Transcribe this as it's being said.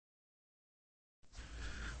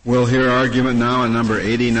We'll hear argument now on number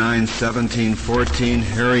 89-1714,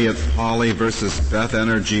 Harriet Pauley versus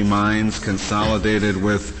BethEnergy Mines, consolidated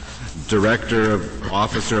with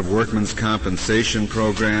Officer of Workmen's Compensation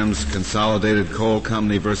Programs, Consolidated Coal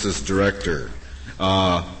Company versus Director.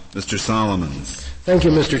 Mr. Solomons. Thank you,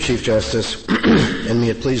 Mr. Chief Justice, and may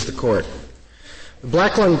it please the Court. The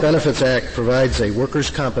Black Lung Benefits Act provides a workers'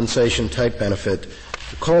 compensation type benefit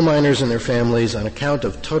to coal miners and their families on account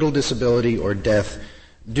of total disability or death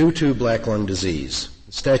due to black lung disease.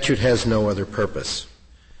 The statute has no other purpose.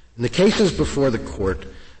 In the cases before the Court,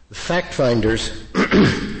 the fact finders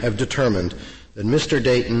have determined that Mr.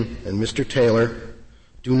 Dayton and Mr. Taylor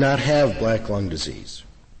do not have black lung disease.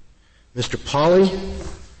 Mr. Pauley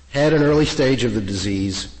had an early stage of the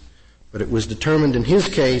disease, but it was determined in his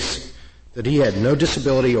case that he had no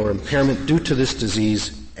disability or impairment due to this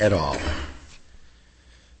disease at all.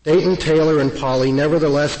 Dayton, Taylor, and Pauley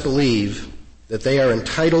nevertheless believe that they are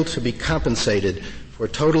entitled to be compensated for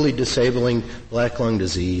totally disabling black lung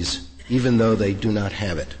disease, even though they do not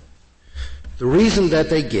have it. The reason that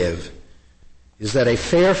they give is that a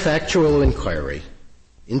fair factual inquiry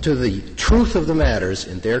into the truth of the matters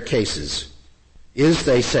in their cases is,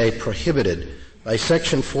 they say, prohibited by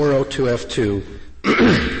Section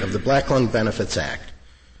 402F2 of the Black Lung Benefits Act,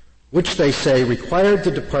 which they say required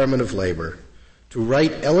the Department of Labor to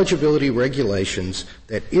write eligibility regulations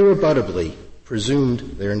that irrebuttably presumed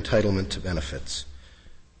their entitlement to benefits.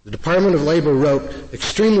 The Department of Labor wrote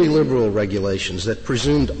extremely liberal regulations that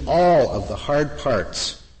presumed all of the hard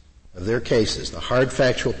parts of their cases, the hard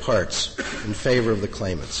factual parts, in favor of the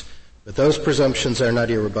claimants. But those presumptions are not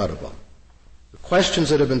irrebuttable. The questions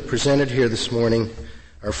that have been presented here this morning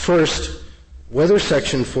are, first, whether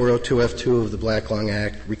Section 402F2 of the Black Lung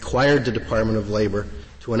Act required the Department of Labor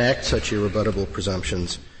to enact such irrebuttable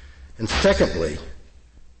presumptions, and secondly,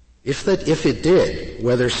 if it did,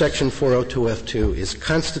 whether Section 402F2 is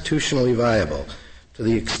constitutionally viable to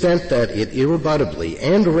the extent that it irrebuttably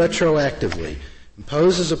and retroactively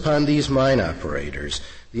imposes upon these mine operators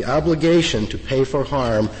the obligation to pay for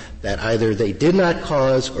harm that either they did not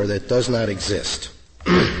cause or that does not exist.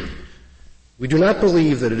 We do not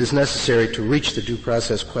believe that it is necessary to reach the due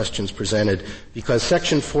process questions presented because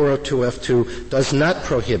Section 402F2 does not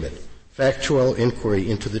prohibit factual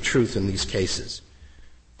inquiry into the truth in these cases.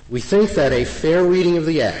 We think that a fair reading of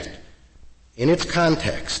the Act, in its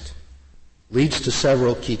context, leads to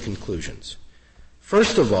several key conclusions.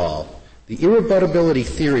 First of all, the irrebuttability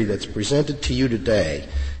theory that's presented to you today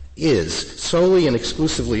is solely and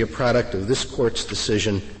exclusively a product of this Court's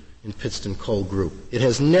decision in Pittston Coal Group. It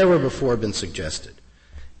has never before been suggested.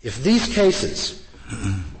 If these cases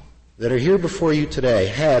that are here before you today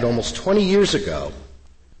had almost 20 years ago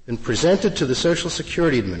been presented to the Social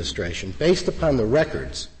Security Administration based upon the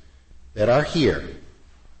records that are here,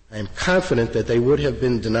 I am confident that they would have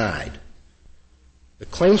been denied. The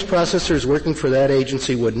claims processors working for that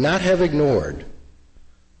agency would not have ignored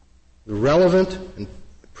the relevant and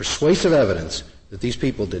persuasive evidence that these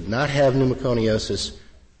people did not have pneumoconiosis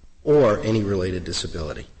or any related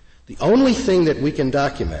disability. The only thing that we can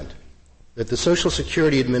document that the Social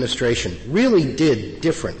Security Administration really did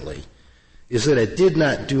differently is that it did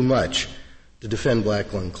not do much to defend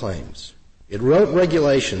black lung claims. It wrote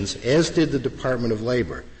regulations, as did the Department of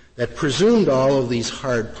Labor, that presumed all of these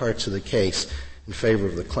hard parts of the case in favor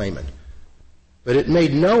of the claimant. But it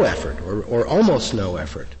made no effort, or almost no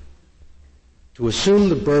effort, to assume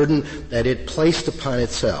the burden that it placed upon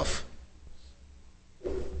itself.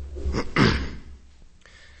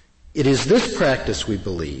 It is this practice, we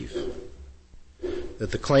believe,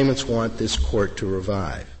 that the claimants want this Court to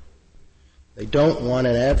revive. They don't want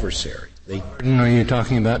an adversary. Burden are you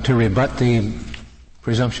talking about to rebut the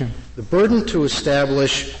presumption? The burden to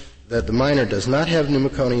establish that the miner does not have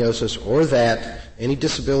pneumoconiosis or that any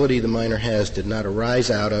disability the miner has did not arise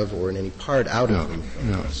out of or in any part out of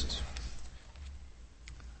pneumoconiosis.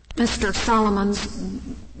 Mr. Solomons,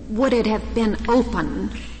 would it have been open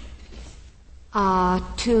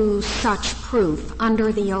to such proof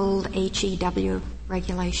under the old HEW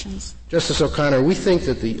regulations? Justice O'Connor, we think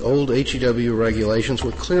that the old HEW regulations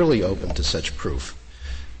were clearly open to such proof.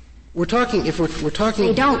 We're talking.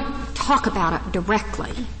 They don't talk about it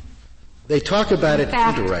directly. They talk about it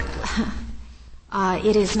indirectly.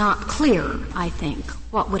 It is not clear, I think,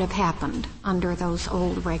 what would have happened under those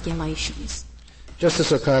old regulations.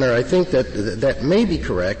 Justice O'Connor, I think that may be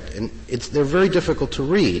correct, and they're very difficult to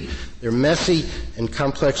read. They're messy and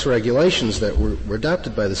complex regulations that were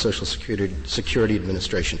adopted by the Social Security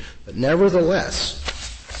Administration. But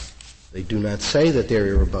nevertheless, they do not say that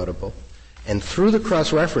they're irrebuttable, And through the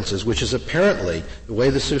cross-references, which is apparently the way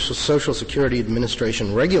the Social Security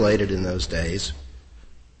Administration regulated in those days,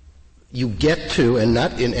 you get to, and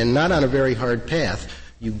not on a very hard path,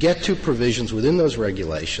 you get to provisions within those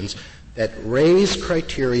regulations that raise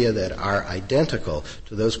criteria that are identical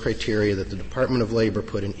to those criteria that the Department of Labor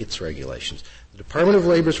put in its regulations. The Department of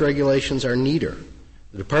Labor's regulations are neater.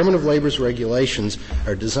 The Department of Labor's regulations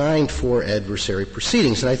are designed for adversary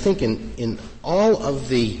proceedings, and I think in all of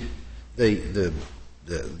the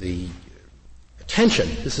attention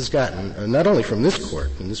this has gotten, not only from this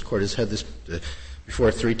court, and this court has had this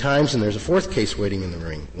before 3 times, and there's a 4th case waiting in the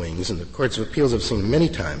wings, and the courts of appeals have seen it many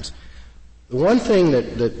times. The one thing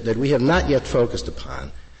that we have not yet focused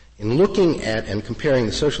upon in looking at and comparing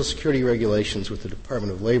the Social Security regulations with the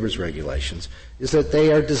Department of Labor's regulations is that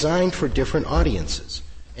they are designed for different audiences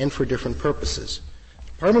and for different purposes.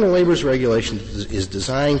 The Department of Labor's regulation is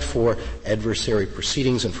designed for adversary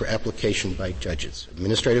proceedings and for application by judges,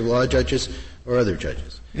 administrative law judges or other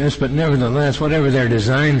judges. Yes, but nevertheless, whatever they're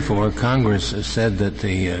designed for, Congress has said that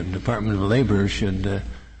the Department of Labor should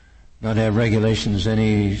not have regulations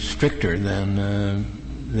any stricter than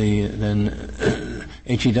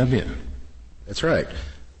HEW. That's right.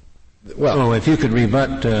 Well, if you could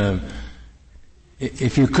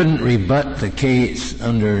if you couldn't rebut the case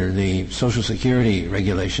under the Social Security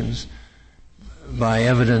regulations by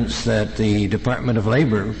evidence that the Department of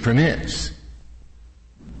Labor permits,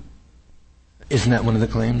 isn't that one of the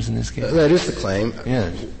claims in this case? That is the claim.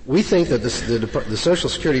 Yes. We think that the Social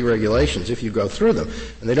Security regulations, if you go through them,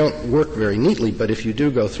 and they don't work very neatly, but if you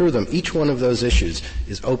do go through them, each one of those issues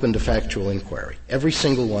is open to factual inquiry. Every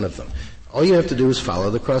single one of them. All you have to do is follow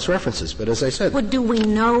the cross-references. But as I said... Well, do we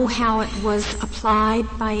know how it was applied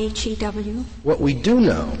by HEW? What we do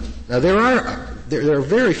know... Now, there are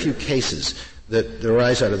very few cases that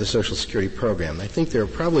arise out of the Social Security program. I think there are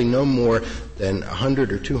probably no more than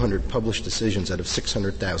 100 or 200 published decisions out of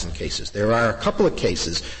 600,000 cases. There are a couple of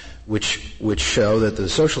cases which show that the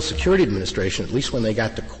Social Security Administration, at least when they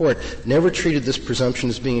got to court, never treated this presumption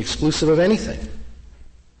as being exclusive of anything.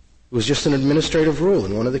 It was just an administrative rule.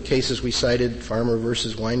 In one of the cases we cited, Farmer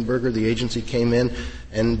versus Weinberger, the agency came in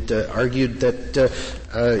and argued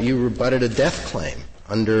that you rebutted a death claim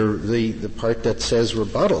under the part that says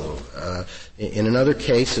rebuttal. In another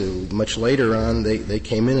case, much later on, they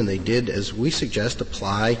came in and they did, as we suggest,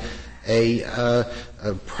 apply a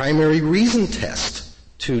primary reason test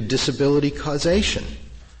to disability causation.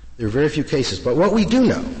 There are very few cases. But what we do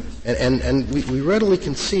know, and we readily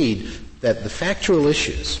concede that the factual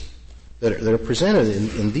issues that are presented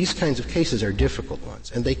in these kinds of cases are difficult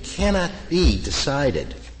ones, and they cannot be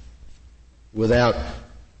decided without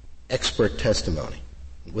expert testimony,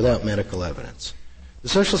 without medical evidence. The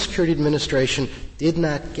Social Security Administration did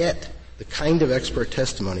not get the kind of expert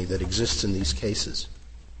testimony that exists in these cases.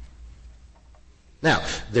 Now,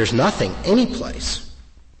 there's nothing, any place,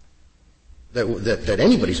 that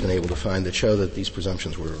anybody's been able to find that show that these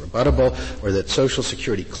presumptions were rebuttable or that Social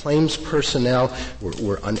Security claims personnel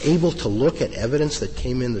were unable to look at evidence that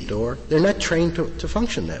came in the door. They're not trained to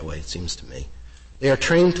function that way, it seems to me. They are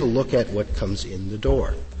trained to look at what comes in the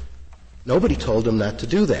door. Nobody told them not to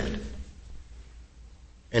do that.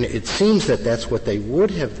 And it seems that that's what they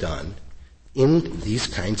would have done in these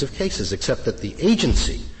kinds of cases, except that the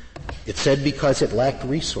agency, it said because it lacked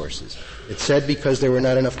resources. It said because there were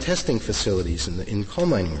not enough testing facilities in coal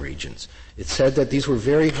mining regions. It said that these were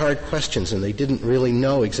very hard questions and they didn't really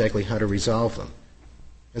know exactly how to resolve them.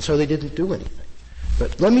 And so they didn't do anything.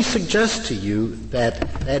 But let me suggest to you that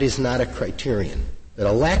that is not a criterion, that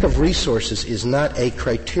a lack of resources is not a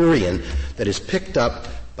criterion that is picked up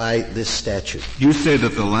by this statute. You say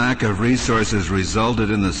that the lack of resources resulted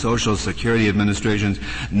in the Social Security Administration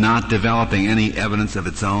not developing any evidence of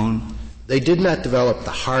its own? They did not develop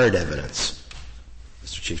the hard evidence,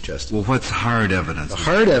 Mr. Chief Justice. Well, what's hard evidence? The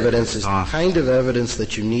hard evidence is the kind of evidence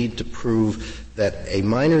that you need to prove that a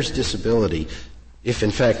minor's disability, if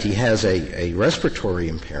in fact he has a respiratory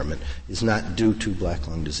impairment, is not due to black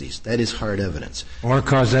lung disease. That is hard evidence. Or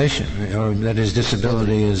causation, or that his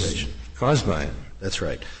disability is caused by it. That's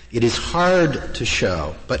right. It is hard to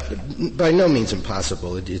show, but by no means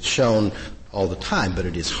impossible. It's shown all the time, but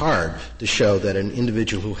it is hard to show that an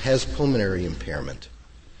individual who has pulmonary impairment,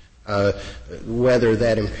 whether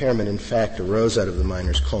that impairment in fact arose out of the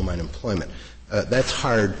minor's coal mine employment, that's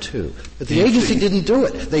hard too. But the agency didn't do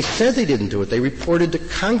it. They said they didn't do it. They reported to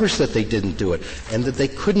Congress that they didn't do it, and that they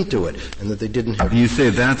couldn't do it, and that they didn't have. You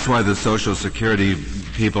say that's why the Social Security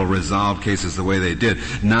people resolved cases the way they did,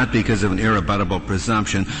 not because of an irrebuttable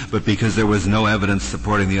presumption, but because there was no evidence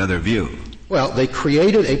supporting the other view. Well, they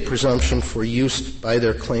created a presumption for use by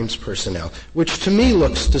their claims personnel, which to me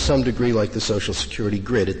looks to some degree like the Social Security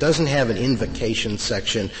grid. It doesn't have an invocation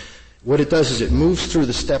section. What it does is it moves through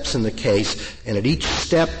the steps in the case, and at each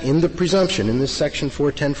step in the presumption, in this section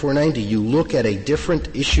 410-490, you look at a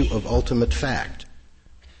different issue of ultimate fact.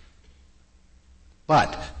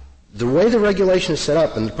 But the way the regulation is set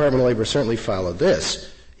up, and the Department of Labor certainly followed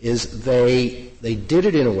this, is they did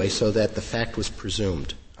it in a way so that the fact was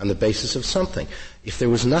presumed on the basis of something. If there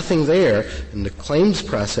was nothing there and the claims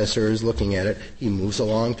processor is looking at it, he moves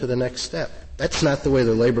along to the next step. That's not the way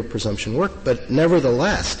the labor presumption worked, but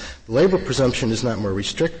nevertheless, the labor presumption is not more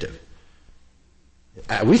restrictive.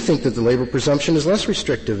 We think that the labor presumption is less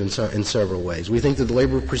restrictive in several ways. We think that the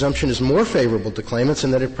labor presumption is more favorable to claimants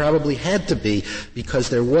and that it probably had to be because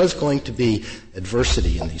there was going to be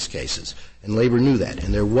adversity in these cases. And labor knew that.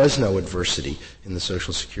 And there was no adversity in the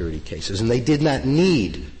Social Security cases. And they did not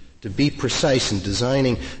need to be precise in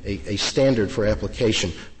designing a standard for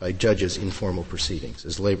application by judges in formal proceedings,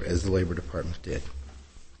 as the Labor Department did.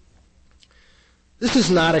 This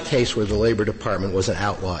is not a case where the Labor Department was an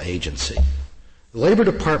outlaw agency. The Labor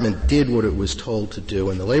Department did what it was told to do,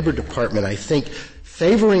 and the Labor Department, I think,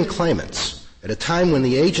 favoring claimants at a time when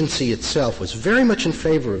the agency itself was very much in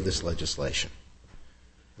favor of this legislation.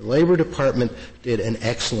 The Labor Department did an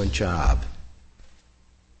excellent job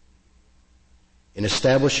in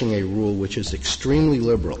establishing a rule which is extremely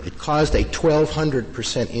liberal. It caused a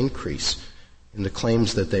 1,200% increase in the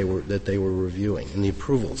claims that they were reviewing, in the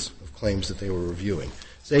approvals of claims that they were reviewing.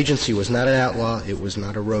 This agency was not an outlaw. It was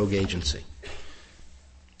not a rogue agency.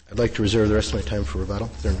 I'd like to reserve the rest of my time for rebuttal.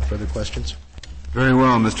 If there are no further questions. Very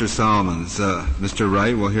well, Mr. Solomons. Mr.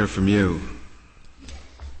 Wright, we'll hear from you.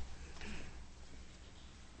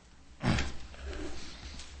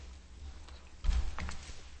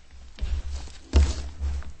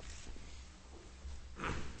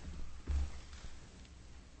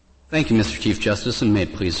 Thank you, Mr. Chief Justice, and may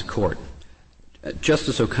it please the Court.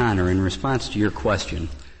 Justice O'Connor, in response to your question,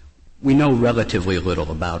 we know relatively little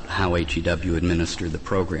about how HEW administered the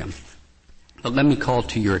program. But let me call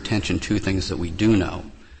to your attention two things that we do know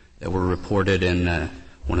that were reported in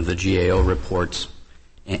one of the GAO reports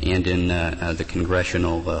and in the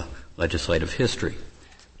congressional legislative history.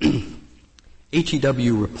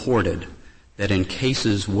 HEW reported that in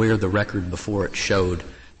cases where the record before it showed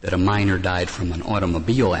that a minor died from an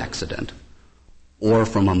automobile accident or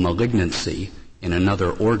from a malignancy in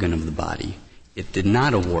another organ of the body, it did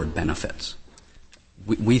not award benefits.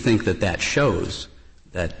 We think that shows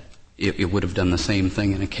that it would have done the same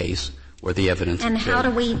thing in a case where the evidence. And how do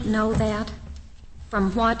we know that?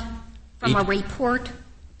 From what? From a report?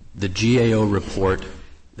 The GAO report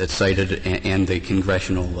that cited and the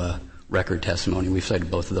congressional record testimony. We've cited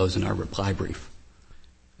both of those in our reply brief.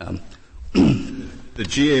 The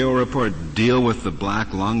GAO report deal with the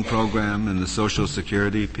black lung program in the Social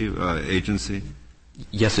Security agency?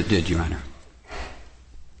 Yes, it did, Your Honor.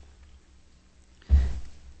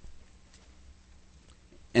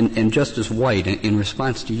 And Justice White, in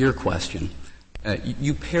response to your question,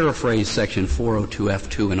 you paraphrase Section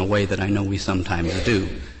 402F2 in a way that I know we sometimes do,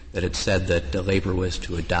 that it said that labor was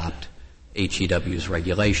to adopt HEW's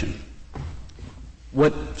regulation.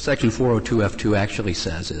 What Section 402F2 actually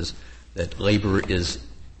says is that labor is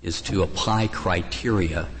to apply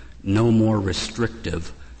criteria no more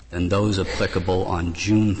restrictive than those applicable on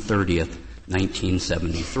June 30th,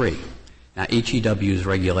 1973. Now, HEW's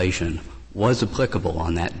regulation was applicable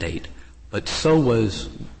on that date, but so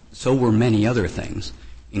were many other things,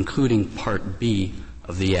 including Part B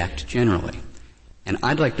of the Act generally. And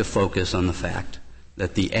I'd like to focus on the fact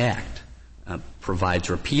that the Act provides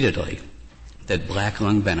repeatedly that black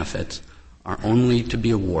lung benefits are only to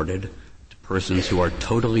be awarded to persons who are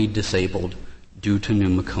totally disabled due to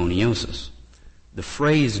pneumoconiosis. The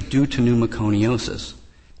phrase due to pneumoconiosis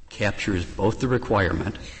captures both the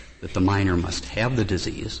requirement that the minor must have the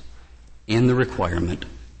disease and the requirement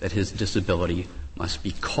that his disability must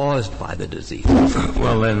be caused by the disease.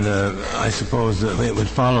 Well, then I suppose that it would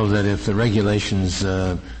follow that if the regulations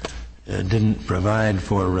didn't provide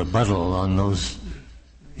for rebuttal on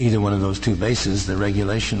either one of those two bases, the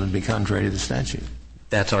regulation would be contrary to the statute.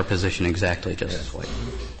 That's our position exactly, Justice White.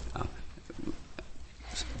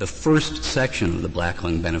 The first section of the Black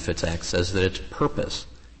Lung Benefits Act says that its purpose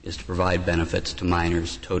is to provide benefits to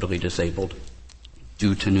minors totally disabled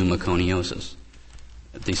due to pneumoconiosis.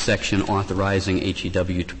 The section authorizing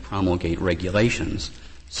HEW to promulgate regulations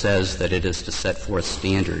says that it is to set forth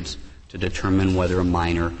standards to determine whether a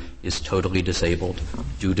minor is totally disabled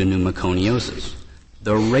due to pneumoconiosis.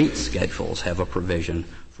 The rate schedules have a provision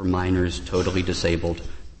for minors totally disabled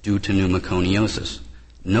due to pneumoconiosis.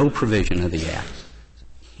 No provision of the Act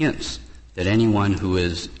hints that anyone who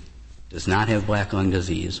does not have black lung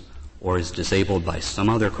disease or is disabled by some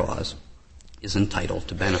other cause is entitled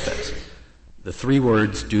to benefits. The three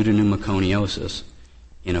words due to pneumoconiosis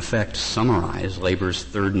in effect summarize labor's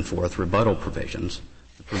third and fourth rebuttal provisions,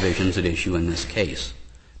 the provisions at issue in this case.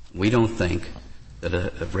 We don't think that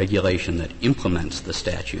a regulation that implements the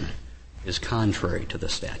statute is contrary to the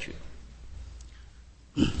statute.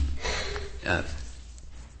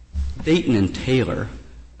 Dayton and Taylor,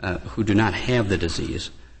 who do not have the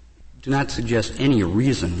disease, do not suggest any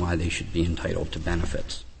reason why they should be entitled to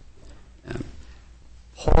benefits.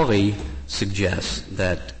 Pauley suggests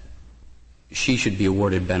that she should be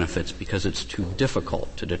awarded benefits because it's too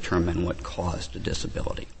difficult to determine what caused a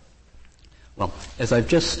disability. Well, as I've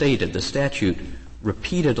just stated, the statute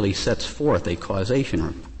repeatedly sets forth a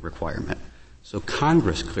causation requirement, so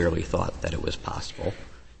Congress clearly thought that it was possible.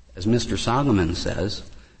 As Mr. Solomon says,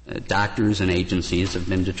 doctors and agencies have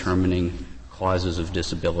been determining causes of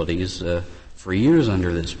disabilities for years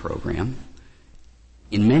under this program.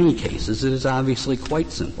 In many cases, it is obviously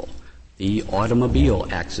quite simple. The automobile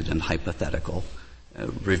accident hypothetical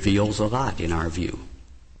reveals a lot in our view.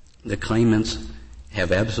 The claimants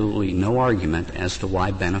have absolutely no argument as to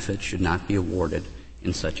why benefits should not be awarded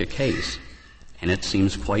in such a case. And it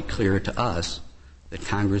seems quite clear to us that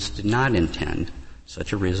Congress did not intend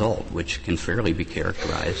such a result, which can fairly be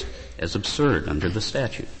characterized as absurd under the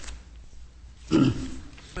statute. I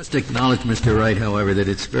must acknowledge, Mr. Wright, however, that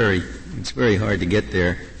it's very hard to get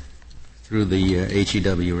there through the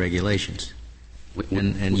HEW regulations.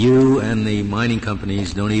 And you and the mining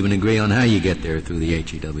companies don't even agree on how you get there through the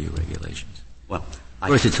HEW regulations. Well, of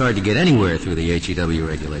course, it's hard to get anywhere through the HEW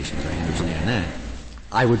regulations. I understand that.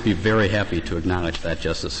 I would be very happy to acknowledge that,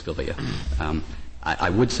 Justice Scalia. I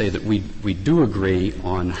would say that we do agree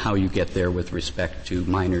on how you get there with respect to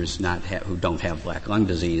minors who don't have black lung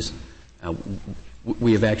disease.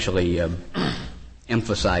 We have actually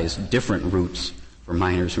emphasized different routes for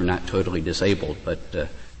minors who are not totally disabled, but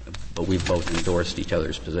we've both endorsed each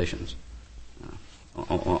other's positions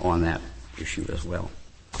on that issue as well.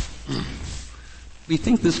 We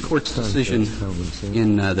think this Court's decision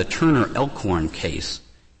in the Turner-Elkhorn case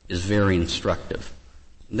is very instructive.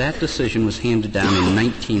 That decision was handed down in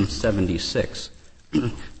 1976,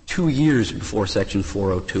 2 years before Section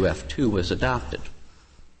 402F2 was adopted.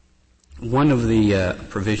 One of the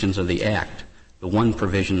provisions of the Act, the one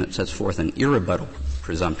provision that sets forth an irrebuttable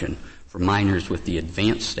presumption for minors with the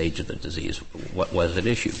advanced stage of the disease, what was at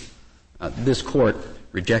issue. This Court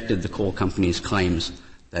rejected the coal company's claims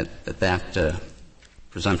that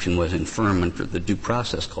presumption was infirm under the Due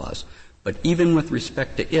Process Clause. But even with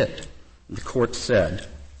respect to it, the Court said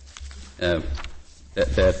that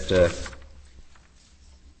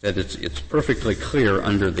it's perfectly clear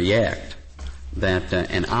under the Act that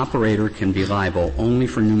an operator can be liable only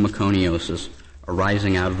for pneumoconiosis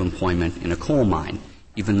arising out of employment in a coal mine,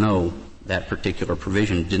 even though that particular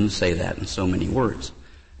provision didn't say that in so many words.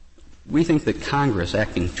 We think that Congress,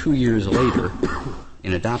 acting 2 years later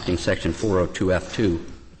in adopting Section 402F2,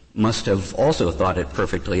 must have also thought it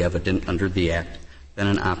perfectly evident under the Act that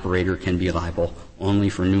an operator can be liable only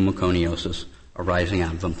for pneumoconiosis arising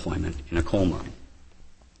out of employment in a coal mine.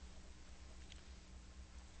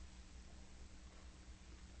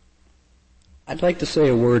 I'd like to say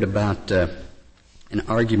a word about an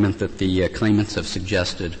argument that the claimants have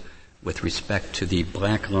suggested with respect to the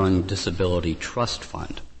Black Lung Disability Trust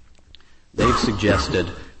Fund. They've suggested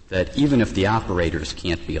that even if the operators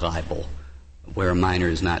can't be liable where a minor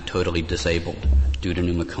is not totally disabled due to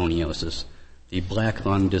pneumoconiosis, the Black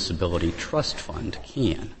Lung Disability Trust Fund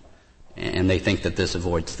can. And they think that this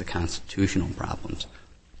avoids the constitutional problems.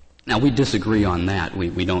 Now, we disagree on that.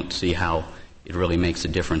 We don't see how it really makes a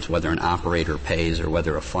difference whether an operator pays or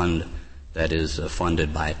whether a fund that is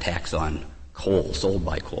funded by a tax on coal, sold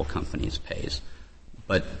by coal companies, pays.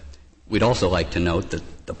 But we'd also like to note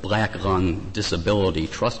that the Black Lung Disability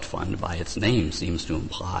Trust Fund, by its name, seems to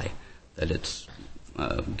imply that it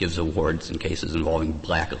gives awards in cases involving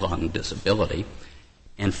black lung disability.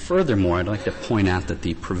 And furthermore, I'd like to point out that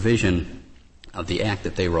the provision of the Act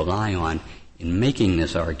that they rely on in making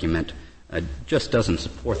this argument just doesn't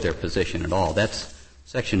support their position at all. That's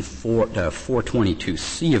Section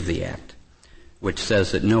 422C of the Act, which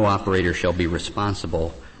says that no operator shall be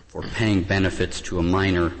responsible for paying benefits to a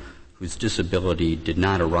minor whose disability did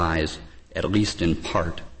not arise, at least in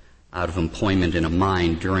part, out of employment in a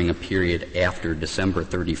mine during a period after December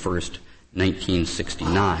 31st,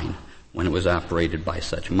 1969, when it was operated by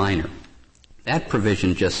such minor. That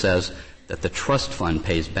provision just says that the trust fund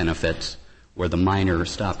pays benefits where the miner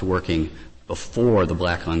stopped working before the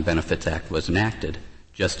Black Lung Benefits Act was enacted,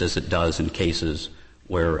 just as it does in cases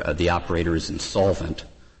where the operator is insolvent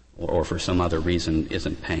or for some other reason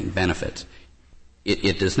isn't paying benefits.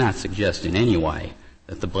 It does not suggest in any way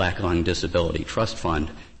that the Black Lung Disability Trust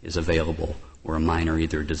Fund is available where a miner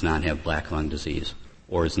either does not have black lung disease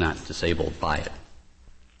or is not disabled by it.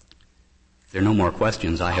 If there are no more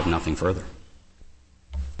questions, I have nothing further.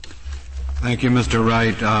 Thank you, Mr.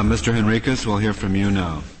 Wright. Mr. Henriquez, we'll hear from you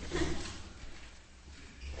now.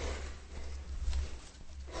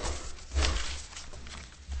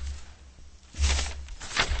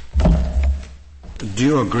 Do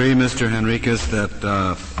you agree, Mr. Henriquez,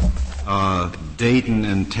 that Dayton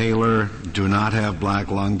and Taylor do not have black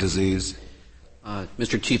lung disease?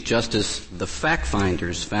 Mr. Chief Justice, the fact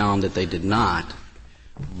finders found that they did not,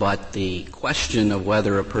 but the question of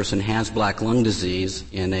whether a person has black lung disease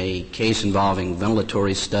in a case involving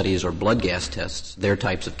ventilatory studies or blood gas tests, their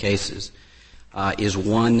types of cases, is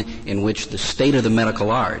one in which the state of the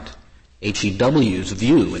medical art, HEW's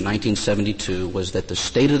view in 1972 was that the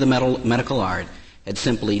state of the medical art had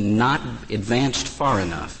simply not advanced far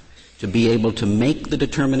enough to be able to make the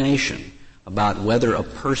determination about whether a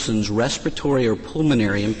person's respiratory or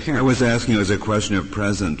pulmonary impairment. I was asking you as a question of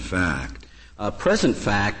present fact. Present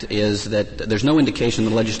fact is that there's no indication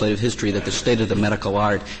in the legislative history that the state of the medical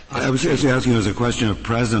art. I was just asking you as a question of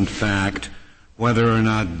present fact whether or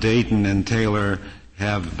not Dayton and Taylor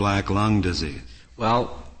have black lung disease.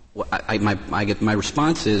 Well, my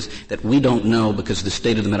response is that we don't know because the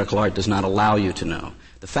state of the medical art does not allow you to know.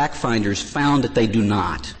 The fact finders found that they do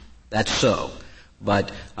not. That's so.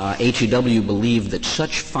 But HEW believed that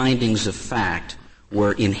such findings of fact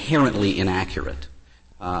were inherently inaccurate.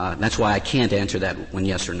 That's why I can't answer that one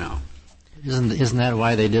yes or no. Isn't that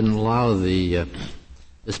why they didn't allow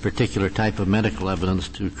this particular type of medical evidence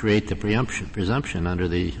to create the presumption under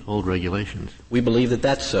the old regulations? We believe that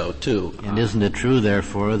that's so, too. And isn't it true,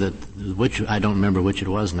 therefore, that I don't remember which it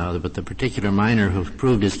was now, but the particular miner who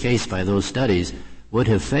proved his case by those studies would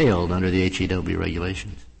have failed under the HEW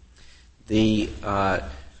regulations? In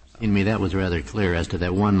me, that was rather clear as to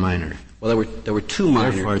that one miner. Well, there were two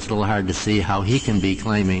miners. Therefore, it's a little hard to see how he can be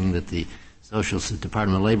claiming that the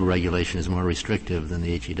Department of Labor regulation is more restrictive than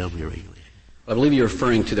the HEW regulation. I believe you're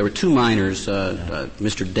referring to, there were two miners.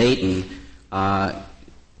 Mr. Dayton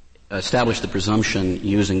established the presumption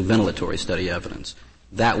using ventilatory study evidence.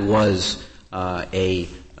 That was Taylor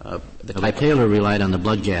relied on the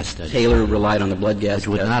blood gas study. Taylor relied on the blood gas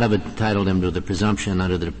which would not have entitled him to the presumption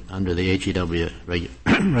under the HEW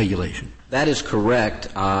regulation. That is correct.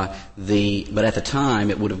 But at the time,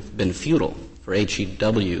 it would have been futile for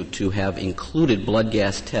HEW to have included blood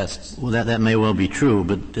gas tests. Well, that may well be true,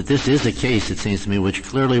 but this is a case, it seems to me, which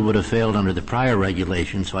clearly would have failed under the prior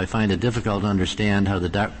regulation, so I find it difficult to understand how the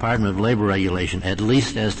Department of Labor regulation, at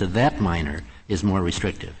least as to that miner, is more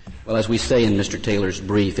restrictive. Well, as we say in Mr. Taylor's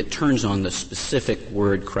brief, it turns on the specific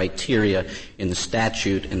word criteria in the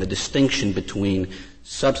statute and the distinction between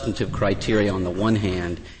substantive criteria on the one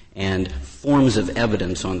hand and forms of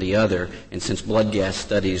evidence on the other. And since blood gas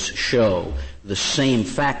studies show the same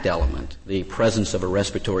fact element, the presence of a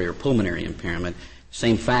respiratory or pulmonary impairment,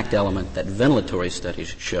 same fact element that ventilatory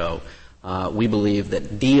studies show, we believe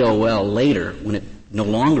that DOL later, when it no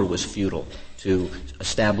longer was futile to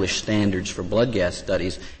establish standards for blood gas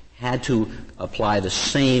studies, had to apply the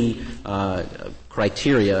same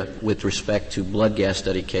criteria with respect to blood gas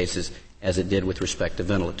study cases as it did with respect to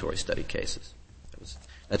ventilatory study cases.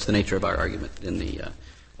 That's the nature of our argument in the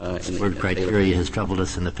word criteria has troubled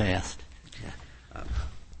us in the past.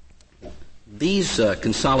 These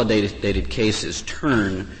consolidated cases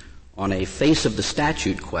turn on a face of the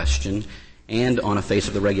statute question and on a face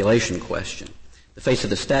of the regulation question. The face of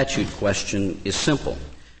the statute question is simple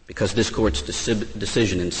because this Court's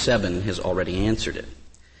decision in Sebin has already answered it.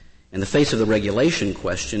 And the face of the regulation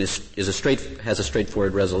question has a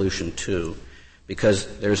straightforward resolution too,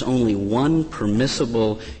 because there's only one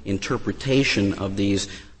permissible interpretation of these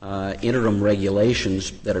interim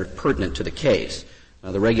regulations that are pertinent to the case.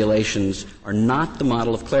 The regulations are not the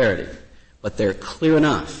model of clarity, but they're clear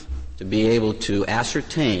enough to be able to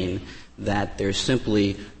ascertain that there's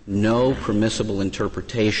simply no permissible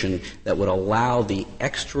interpretation that would allow the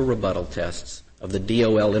extra rebuttal tests of the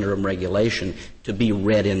DOL interim regulation to be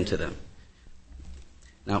read into them.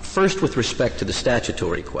 Now, first with respect to the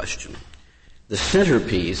statutory question, the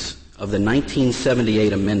centerpiece of the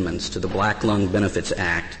 1978 amendments to the Black Lung Benefits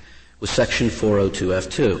Act was Section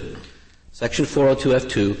 402F2. Section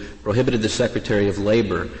 402F2 prohibited the Secretary of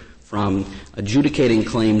Labor from adjudicating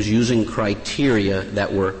claims using criteria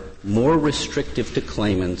that were more restrictive to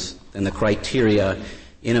claimants than the criteria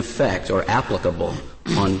in effect or applicable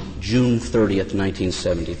on June 30th,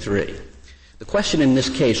 1973. The question in this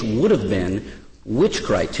case would have been which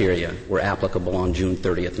criteria were applicable on June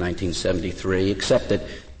 30th, 1973, except that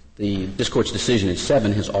this Court's decision in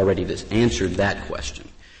 7 has already answered that question.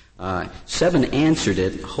 7 answered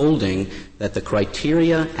it, holding that the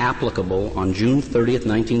criteria applicable on June 30th,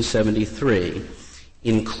 1973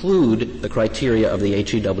 include the criteria of the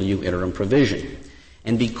HEW interim provision.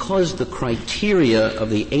 And because the criteria of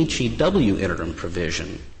the HEW interim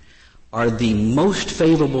provision are the most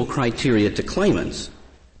favorable criteria to claimants,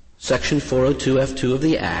 Section 402F2 of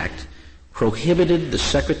the Act prohibited the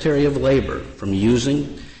Secretary of Labor from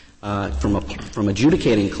from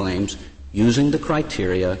adjudicating claims using the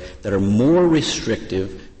criteria that are more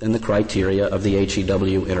restrictive than the criteria of the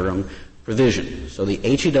HEW interim provision. So the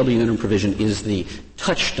HEW interim provision is the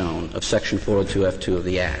touchstone of Section 402F2 of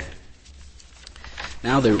the Act.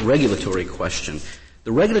 Now the regulatory question.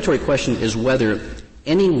 The regulatory question is whether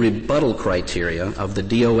any rebuttal criteria of the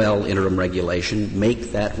DOL interim regulation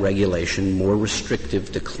make that regulation more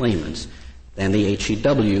restrictive to claimants than the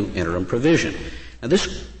HEW interim provision. Now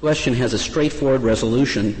this question has a straightforward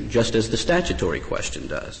resolution just as the statutory question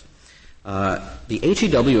does. The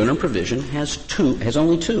HEW interim provision has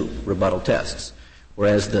only 2 rebuttal tests,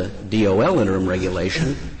 whereas the DOL interim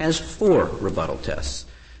regulation has 4 rebuttal tests.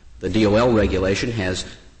 The DOL regulation has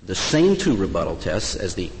the same 2 rebuttal tests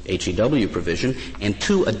as the HEW provision and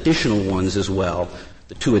 2 additional ones as well.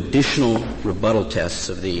 The 2 additional rebuttal tests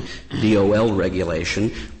of the DOL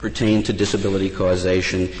regulation pertain to disability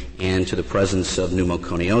causation and to the presence of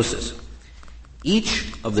pneumoconiosis.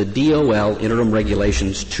 Each of the DOL interim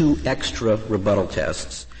regulations' 2 extra rebuttal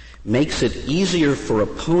tests makes it easier for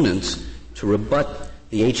opponents to rebut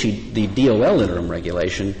the DOL interim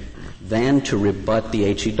regulation than to rebut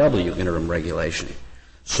the HEW interim regulation.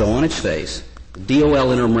 So on its face, the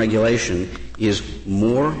DOL interim regulation is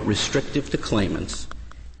more restrictive to claimants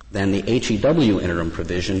than the HEW interim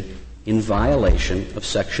provision in violation of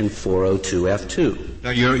Section 402F2. Now,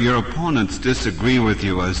 your opponents disagree with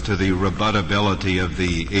you as to the rebuttability of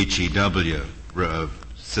the HEW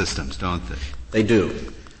systems, don't they? They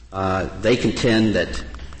do. They contend that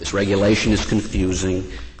this regulation is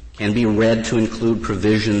confusing, can be read to include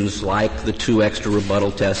provisions like the 2 extra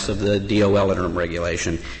rebuttal tests of the DOL interim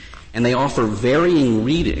regulation, and they offer varying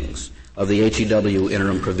readings of the HEW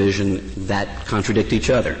interim provision that contradict each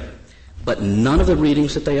other. But none of the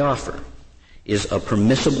readings that they offer is a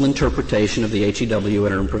permissible interpretation of the HEW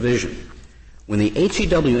interim provision. When the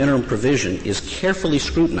HEW interim provision is carefully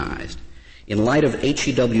scrutinized in light of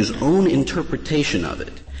HEW's own interpretation of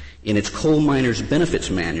it in its Coal Miners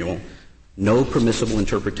Benefits Manual, no permissible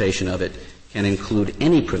interpretation of it can include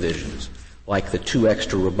any provisions like the 2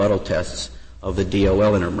 extra rebuttal tests of the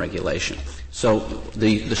DOL interim regulation. So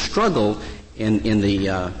the struggle in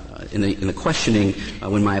the questioning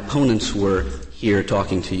when my opponents were here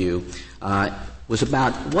talking to you was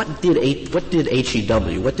about what did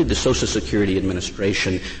HEW, what did the Social Security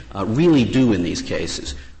Administration really do in these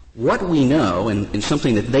cases? What we know, and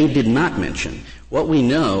something that they did not mention, what we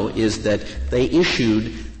know is that they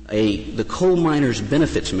issued the Coal Miners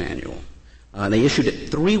Benefits Manual. They issued it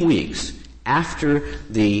 3 weeks after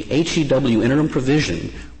the HEW interim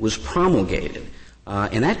provision was promulgated.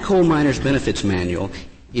 And that Coal Miners Benefits Manual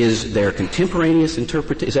is their contemporaneous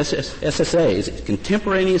SSA's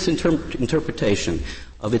contemporaneous interpretation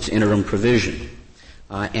of its interim provision.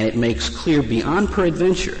 And it makes clear beyond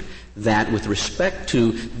peradventure that with respect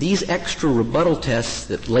to these extra rebuttal tests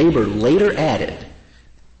that Labor later added,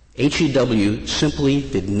 HEW simply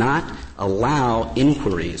did not allow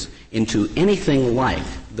inquiries into anything like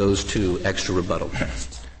those 2 extra rebuttal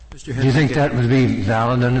tests. Do you think that would be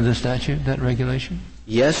valid under the statute, that regulation?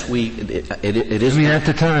 Yes, it is. I mean, at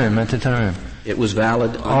the time. It was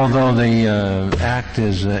valid. Although the Act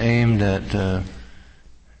is aimed at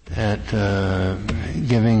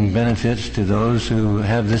giving benefits to those who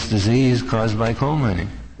have this disease caused by coal mining.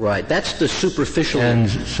 Right. That's the superficial. And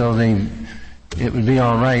so it would be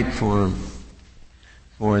all right for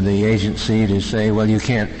the agency to say, well, you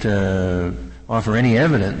can't offer any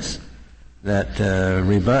evidence that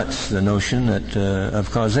rebuts the notion that of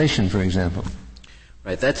causation, for example.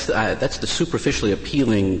 Right. That's the superficially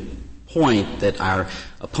appealing point that our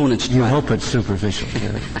opponents You hope it's superficial.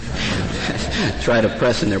 try to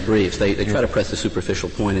press in their briefs. They try to press the superficial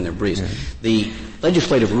point in their briefs. Yeah. The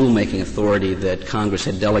legislative rulemaking authority that Congress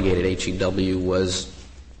had delegated HEW was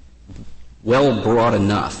broad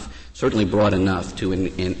enough, certainly broad enough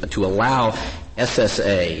to allow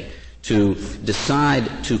SSA to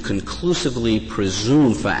decide to conclusively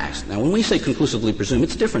presume facts. Now, when we say conclusively presume,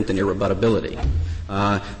 it's different than irrebuttability.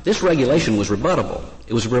 This regulation was rebuttable.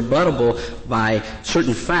 It was rebuttable by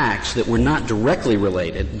certain facts that were not directly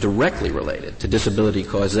related to disability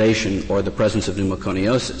causation or the presence of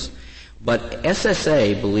pneumoconiosis. But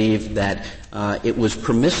SSA believed that it was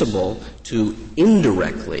permissible to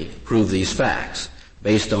indirectly prove these facts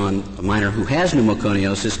based on a minor who has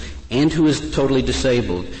pneumoconiosis and who is totally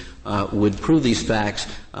disabled would prove these facts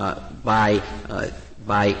by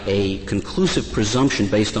a conclusive presumption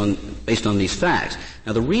based on these facts.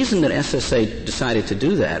 Now, the reason that SSA decided to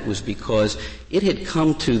do that was because it had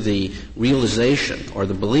come to the realization or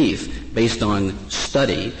the belief, based on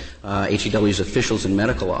study, HEW's officials and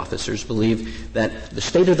medical officers believed that the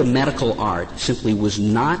state of the medical art simply was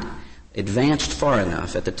not advanced far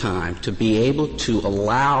enough at the time to be able to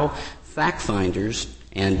allow fact finders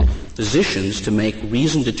and physicians to make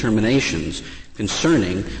reasoned determinations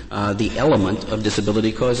concerning the element of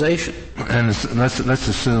disability causation. And let's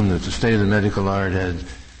assume that the state of the medical art had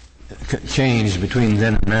changed between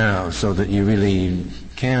then and now so that you really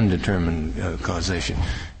can determine causation.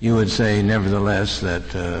 You would say, nevertheless,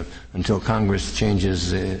 that until Congress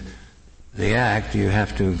changes the Act, you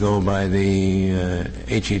have to go by the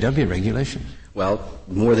HEW regulations. Well,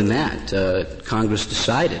 more than that, Congress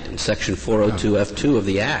decided in Section 402F2 of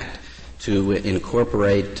the Act to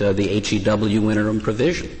incorporate the HEW interim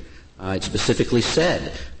provision. It specifically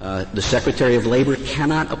said the Secretary of Labor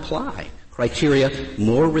cannot apply criteria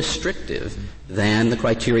more restrictive than the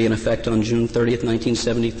criteria in effect on June 30th,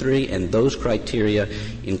 1973, and those criteria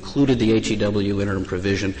included the HEW interim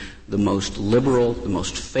provision, the most liberal, the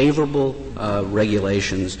most favorable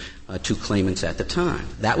regulations to claimants at the time.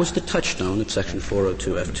 That was the touchstone of Section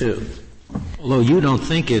 402F2. Although you don't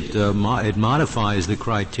think it modifies the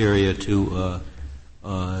criteria to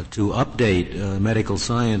update medical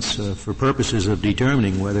science for purposes of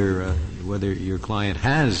determining whether your client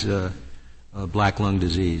has black lung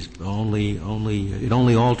disease. It only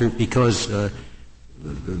altered because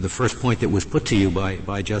the first point that was put to you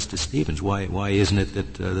by Justice Stevens. Why isn't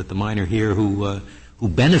it that the minor here who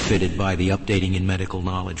benefited by the updating in medical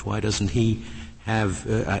knowledge, why doesn't he have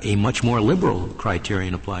a much more liberal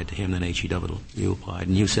criterion applied to him than HEW applied?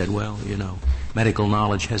 And you said, well, medical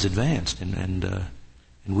knowledge has advanced and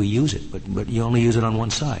we use it, but you only use it on one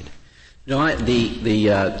side. No,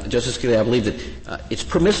 Justice Scalia, I believe that it's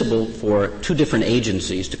permissible for two different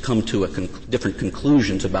agencies to come to different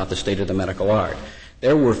conclusions about the state of the medical art.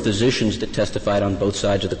 There were physicians that testified on both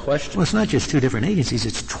sides of the question. Well, it's not just two different agencies;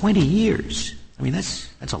 it's 20 years. I mean,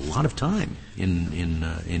 that's a lot of time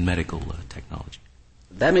in medical technology.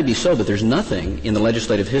 That may be so, but there's nothing in the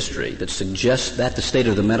legislative history that suggests that the state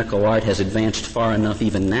of the medical art has advanced far enough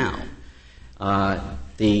even now.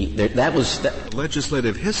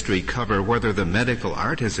 Legislative history cover whether the medical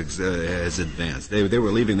art has advanced. They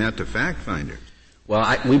were leaving that to fact finders.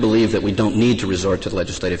 Well, we believe that we don't need to resort to the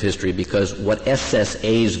legislative history because what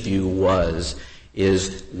SSA's view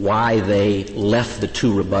is why they left the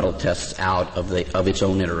two rebuttal tests out of its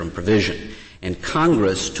own interim provision. And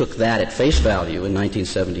Congress took that at face value in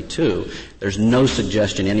 1972. There's no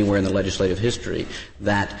suggestion anywhere in the legislative history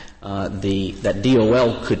that that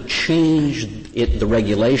DOL could change the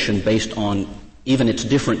regulation based on even its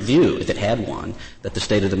different view, if it had one, that the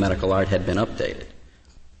state of the medical art had been updated.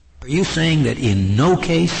 Are you saying that in no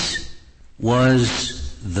case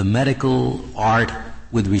was the medical art,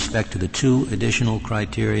 with respect to the two additional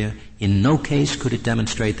criteria, in no case could it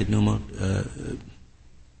demonstrate that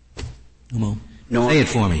say it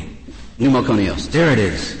for me. Pneumoconiosis. There it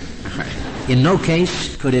is. All right. In no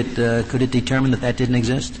case could it determine that didn't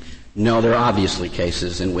exist? No, there are obviously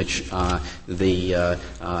cases in which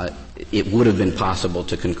it would have been possible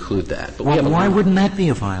to conclude that. But why wouldn't that be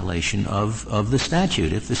a violation of the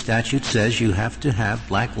statute? If the statute says you have to have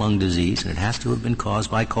black lung disease and it has to have been caused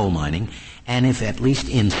by coal mining, and if at least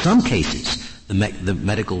in some cases the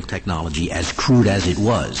medical technology, as crude as it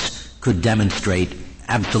was, could demonstrate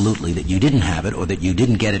absolutely that you didn't have it or that you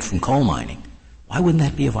didn't get it from coal mining, why wouldn't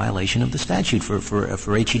that be a violation of the statute for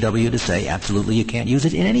HEW to say absolutely you can't use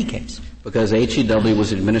it in any case? Because HEW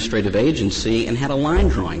was an administrative agency and had a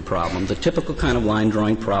line-drawing problem, the typical kind of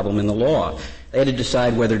line-drawing problem in the law. They had to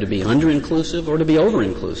decide whether to be under-inclusive or to be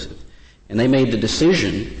over-inclusive. And they made the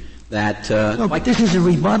decision that... but this is a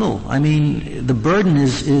rebuttal. I mean, the burden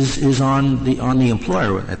is on the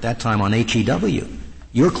employer, at that time on HEW.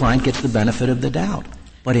 Your client gets the benefit of the doubt.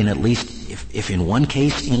 But in at least, if in one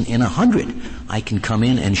case in 100, I can come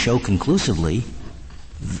in and show conclusively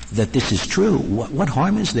that this is true, what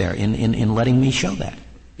harm is there in letting me show that?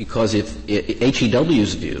 Because if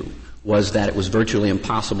HEW's view was that it was virtually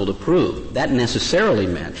impossible to prove. That necessarily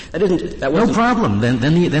meant that wasn't no problem. Then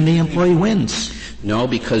the employee wins. No,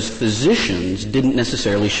 because physicians didn't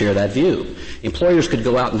necessarily share that view. Employers could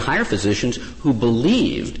go out and hire physicians who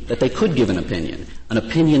believed that they could give an opinion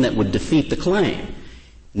that would defeat the claim.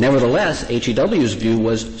 Nevertheless, HEW's view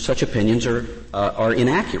was such opinions are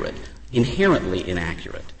inaccurate, inherently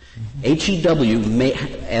inaccurate. HEW,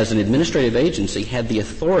 as an administrative agency, had the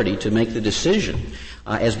authority to make the decision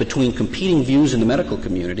as between competing views in the medical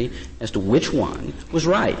community as to which one was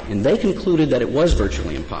right, and they concluded that it was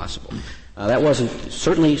virtually impossible.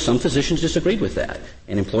 Certainly some physicians disagreed with that,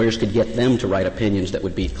 and employers could get them to write opinions that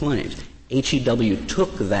would beat claims. HEW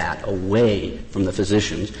took that away from the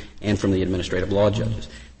physicians and from the administrative law judges.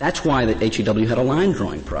 That's why the HEW had a line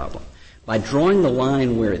drawing problem. By drawing the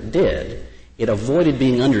line where it did, it avoided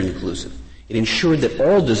being under-inclusive. It ensured that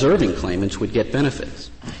all deserving claimants would get benefits.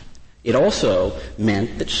 It also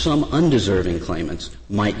meant that some undeserving claimants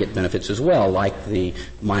might get benefits as well, like the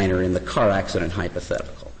minor in the car accident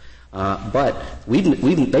hypothetical. But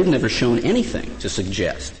they've never shown anything to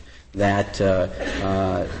suggest that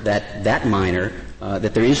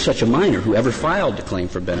that there is such a minor who ever filed to claim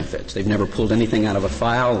for benefits. They've never pulled anything out of a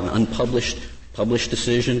file, an published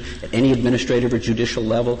decision at any administrative or judicial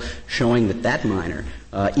level showing that minor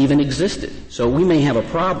even existed. So we may have a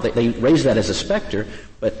problem. They raise that as a specter,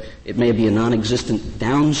 but it may be a non-existent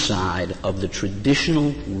downside of the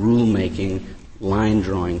traditional rulemaking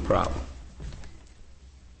line-drawing problem.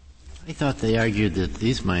 I thought they argued that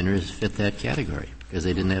these minors fit that category because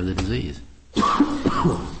they didn't have the disease.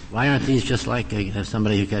 Why aren't these just like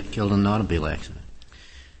somebody who got killed in an automobile accident?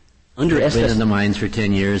 They've been in the mines for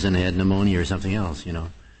 10 years and they had pneumonia or something else,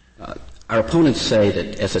 Our opponents say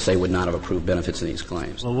that SSA would not have approved benefits in these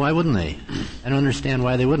claims. Well, why wouldn't they? I don't understand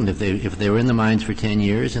why they wouldn't. If they were in the mines for 10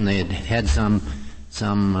 years and they had some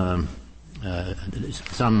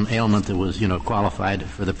ailment that was, qualified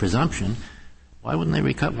for the presumption, why wouldn't they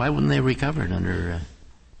recovered under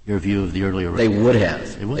your view of the earlier? They would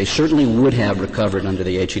have. They certainly would have recovered under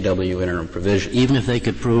the HEW interim provision. Even if they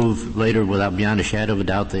could prove later, beyond a shadow of a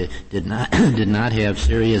doubt, they did not have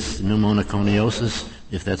serious pneumoconiosis,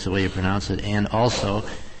 if that's the way you pronounce it, and also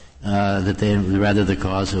that the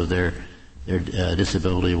cause of their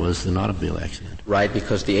disability was an automobile accident. Right,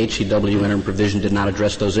 because the HEW interim provision did not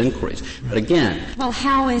address those inquiries. But again... Well,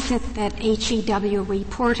 how is it that HEW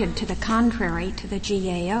reported to the contrary to the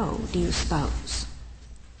GAO, do you suppose?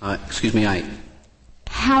 Excuse me,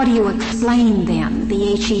 How do you explain, then,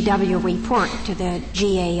 the HEW report to the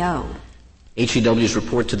GAO? HEW's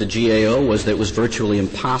report to the GAO was that it was virtually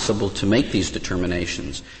impossible to make these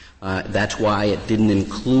determinations. That's why it didn't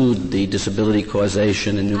include the disability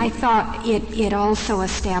causation. I thought it also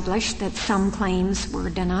established that some claims were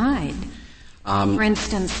denied. For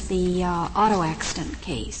instance, the auto accident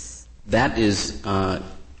case. That is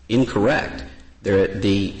incorrect.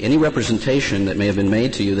 Any representation that may have been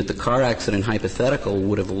made to you that the car accident hypothetical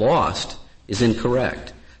would have lost is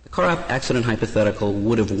incorrect. The car accident hypothetical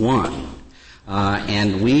would have won.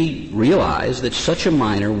 And we realize that such a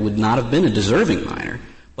minor would not have been a deserving minor,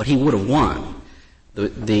 but he would have won.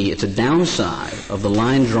 It's a downside of the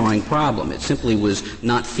line drawing problem. It simply was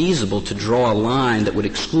not feasible to draw a line that would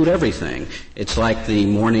exclude everything. It's like the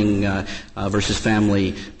Morning versus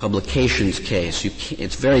Family Publications case.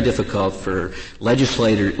 It's very difficult for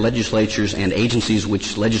legislatures and agencies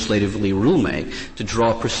which legislatively rule-make to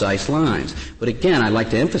draw precise lines. But again, I'd like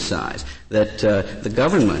to emphasize that the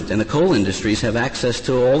government and the coal industries have access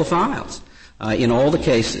to all the files in all the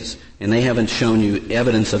cases. And they haven't shown you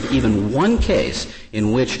evidence of even one case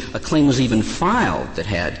in which a claim was even filed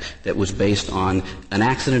that was based on an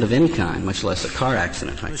accident of any kind, much less a car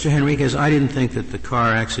accident. Mr. Henriquez, I didn't think that the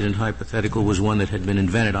car accident hypothetical was one that had been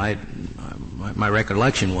invented. My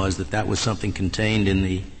recollection was that was something contained in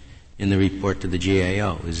the report to the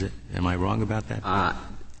GAO. Am I wrong about that?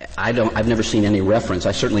 I've never seen any reference.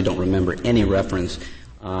 I certainly don't remember any reference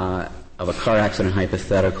of a car accident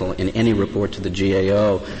hypothetical in any report to the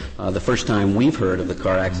GAO. The first time we've heard of the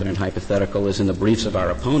car accident hypothetical is in the briefs of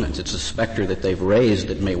our opponents. It's a specter that they've raised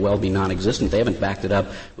that may well be non-existent. They haven't backed it up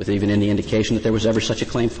with even any indication that there was ever such a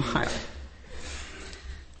claim filed.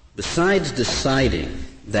 Besides deciding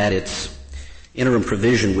that its interim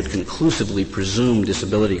provision would conclusively presume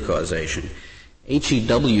disability causation,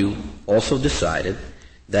 HEW also decided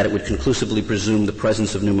that it would conclusively presume the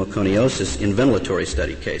presence of pneumoconiosis in ventilatory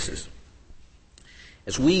study cases.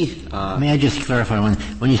 May I just clarify one?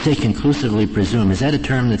 When you say conclusively presume, is that a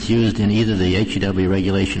term that's used in either the HEW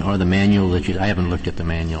regulation or the manual I haven't looked at the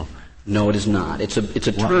manual No, it is not. It's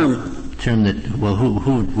a term. Term that, well,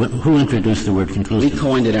 who introduced the word conclusive? We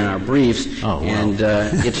coined it in our briefs, and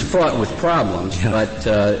it's fraught with problems. Yeah. But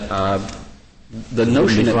the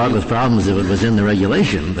notion that fraught with problems if it was in the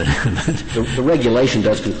regulation, but the regulation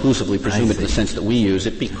does conclusively presume it in the sense that we use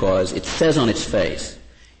it because it says on its face.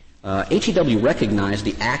 HEW recognized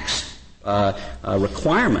the Act's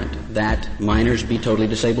requirement that minors be totally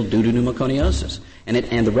disabled due to pneumoconiosis.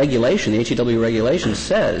 And the regulation, the HEW regulation,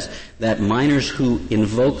 says that minors who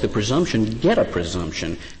invoke the presumption get a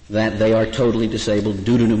presumption that they are totally disabled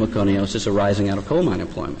due to pneumoconiosis arising out of coal mine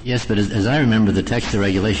employment. Yes, but as I remember the text of the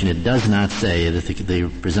regulation, it does not say that the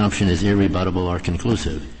presumption is irrebuttable or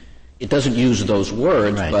conclusive. It doesn't use those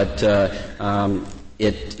words, right. But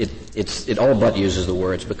it all but uses the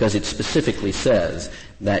words because it specifically says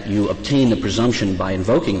that you obtain the presumption by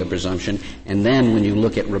invoking the presumption, and then when you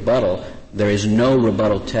look at rebuttal, there is no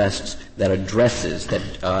rebuttal tests that addresses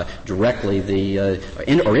that directly or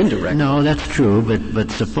indirectly. No, that's true. But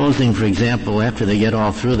supposing, for example, after they get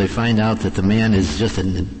all through, they find out that the man is just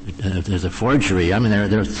there's a forgery. I mean,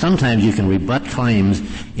 there sometimes you can rebut claims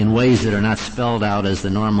in ways that are not spelled out as the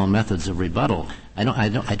normal methods of rebuttal. I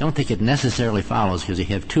don't think it necessarily follows because you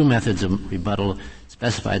have two methods of rebuttal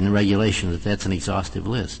specified in the regulation that's an exhaustive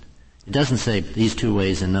list. It doesn't say these two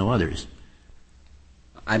ways and no others.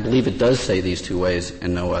 I believe it does say these two ways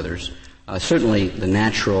and no others. Certainly, a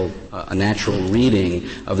natural reading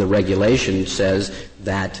of the regulation says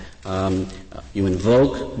that you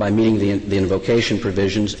invoke by meeting the invocation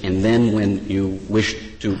provisions, and then when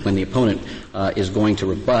the opponent is going to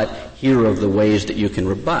rebut, here are the ways that you can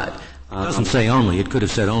rebut. It doesn't say only. It could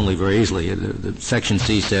have said only very easily. The Section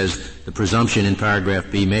C says the presumption in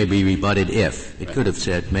paragraph B may be rebutted if. It could have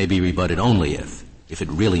said may be rebutted only if it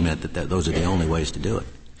really meant that those are the only ways to do it.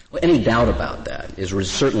 Well, any doubt about that is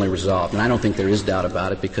certainly resolved, and I don't think there is doubt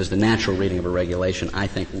about it because the natural reading of a regulation, I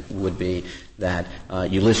think, would be that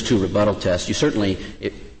you list two rebuttal tests. You certainly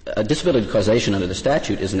a disability causation under the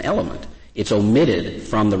statute is an element. It's omitted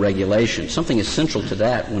from the regulation. Something is central to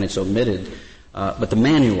that when it's omitted, but the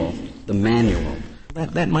manual.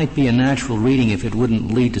 That might be a natural reading if it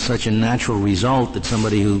wouldn't lead to such a natural result that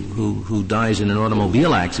somebody who dies in an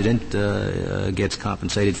automobile accident gets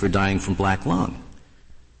compensated for dying from black lung.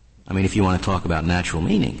 I mean, if you want to talk about natural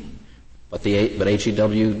meaning. But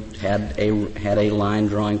HEW had a line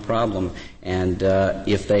drawing problem, and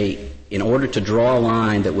if they, in order to draw a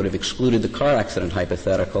line that would have excluded the car accident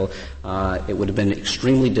hypothetical, it would have been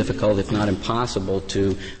extremely difficult, if not impossible,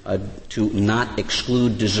 to not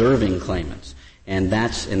exclude deserving claimants. And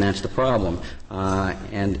that's the problem.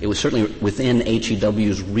 And it was certainly within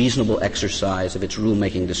HEW's reasonable exercise of its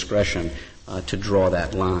rulemaking discretion to draw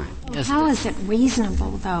that line. Well, how is it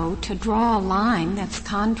reasonable, though, to draw a line that's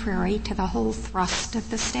contrary to the whole thrust of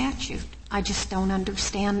the statute? I just don't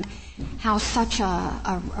understand how such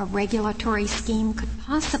a regulatory scheme could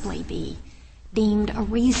possibly be deemed a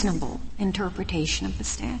reasonable interpretation of the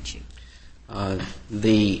statute.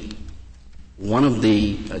 One of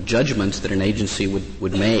the judgments that an agency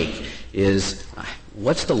would make is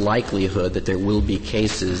what's the likelihood that there will be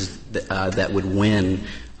cases that would win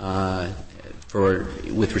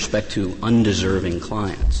with respect to undeserving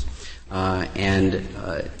clients,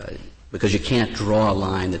 because you can't draw a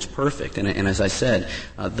line that's perfect. And as I said,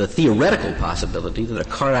 the theoretical possibility that a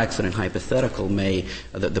car accident hypothetical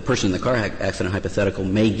the person in the car accident hypothetical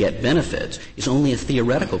may get benefits is only a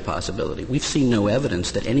theoretical possibility. We've seen no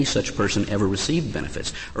evidence that any such person ever received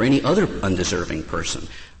benefits or any other undeserving person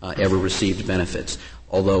ever received benefits,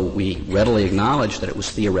 although we readily acknowledge that it was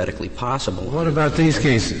theoretically possible. What about these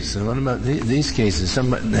cases? What about these cases?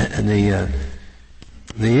 The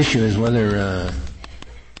issue is whether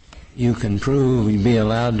you can be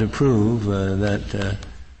allowed to prove that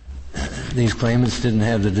these claimants didn't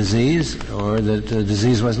have the disease or that the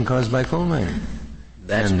disease wasn't caused by coal mining.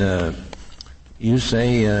 And you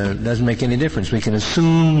say it doesn't make any difference. We can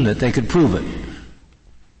assume that they could prove it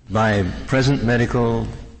by present medical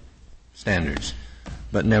standards.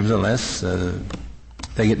 But nevertheless,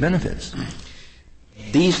 they get benefits.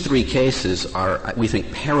 These three cases are, we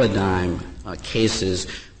think, paradigm cases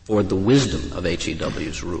for the wisdom of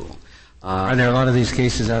HEW's rule. Are there a lot of these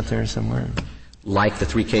cases out there somewhere? Like the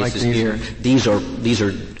three cases here, these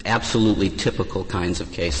are absolutely typical kinds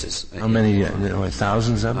of cases. How many?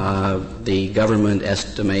 Thousands of them? The government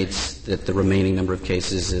estimates that the remaining number of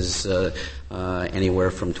cases is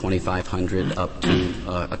anywhere from 2,500 up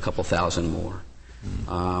to a couple thousand more.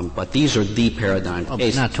 But these are the paradigm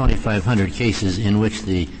cases. Not 2,500 cases in which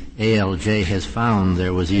the ALJ has found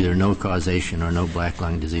there was either no causation or no black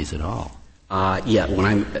lung disease at all.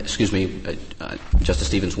 Justice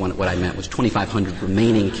Stevens, what I meant was 2,500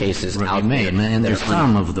 remaining cases out there. And there's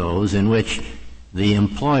some of those in which the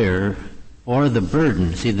employer or the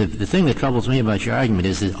burden, see, the thing that troubles me about your argument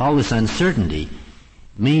is that all this uncertainty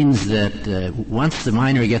means that once the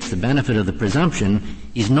minor gets the benefit of the presumption,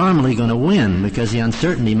 he's normally going to win because the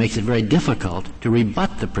uncertainty makes it very difficult to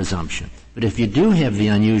rebut the presumption. But if you do have the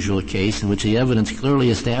unusual case in which the evidence clearly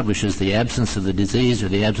establishes the absence of the disease or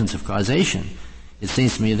the absence of causation, it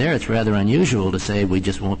seems to me there it's rather unusual to say we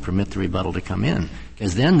just won't permit the rebuttal to come in.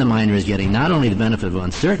 Because then the minor is getting not only the benefit of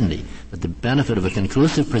uncertainty, but the benefit of a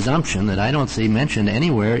conclusive presumption that I don't see mentioned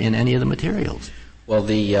anywhere in any of the materials. Well,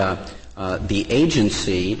 the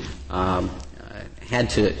agency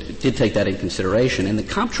did take that in consideration, and the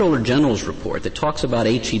Comptroller General's report that talks about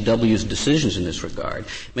HEW's decisions in this regard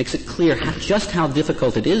makes it clear just how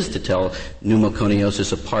difficult it is to tell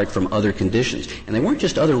pneumoconiosis apart from other conditions. And they weren't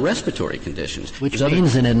just other respiratory conditions. Which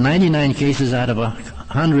means that in 99 cases out of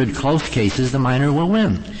 100 close cases, the minor will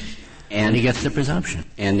win. And he gets the presumption.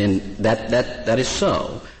 And in that is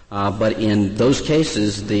so. But in those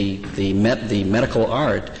cases, the medical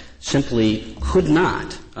art simply could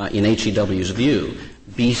not, in HEW's view,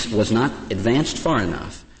 was not advanced far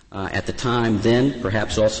enough at the time then,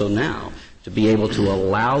 perhaps also now, to be able to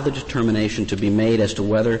allow the determination to be made as to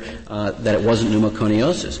whether that it wasn't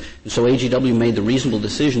pneumoconiosis. And so HEW made the reasonable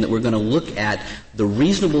decision that we're going to look at the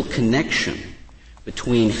reasonable connection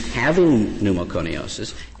between having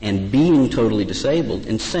pneumoconiosis and being totally disabled,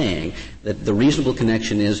 and saying that the reasonable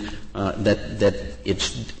connection is that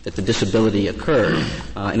the disability occurred.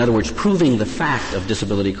 In other words, proving the fact of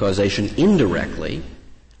disability causation indirectly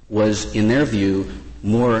was, in their view, a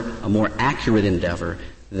more accurate endeavor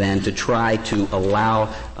than to try to allow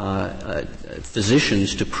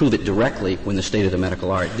physicians to prove it directly when the state of the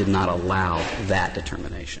medical art did not allow that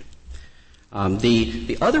determination.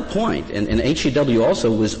 The other point, and HEW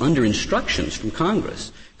also was under instructions from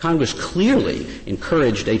Congress. Congress clearly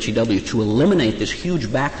encouraged HEW to eliminate this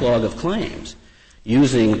huge backlog of claims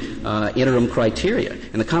using interim criteria.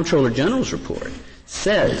 And the Comptroller General's report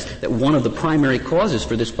says that one of the primary causes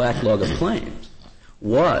for this backlog of claims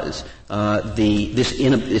was this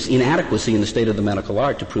inadequacy in the state of the medical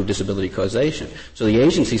art to prove disability causation. So the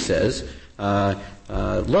agency says,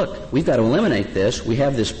 look, we've got to eliminate this. We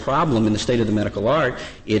have this problem in the state of the medical art.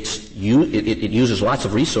 It uses lots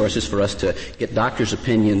of resources for us to get doctors'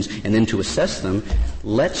 opinions and then to assess them.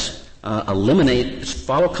 Let's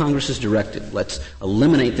follow Congress's directive. Let's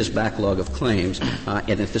eliminate this backlog of claims,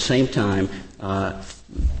 and at the same time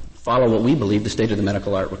follow what we believe the state of the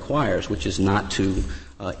medical art requires, which is not to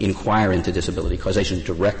inquire into disability causation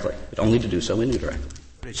directly, but only to do so indirectly.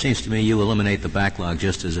 It seems to me you eliminate the backlog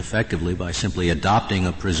just as effectively by simply adopting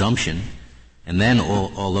a presumption, and then,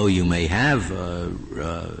 although you may have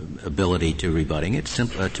ability to rebut it,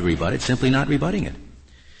 simply not rebutting it.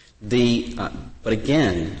 But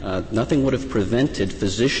again, nothing would have prevented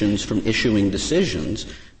physicians from issuing decisions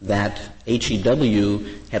that HEW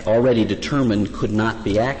had already determined could not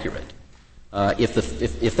be accurate.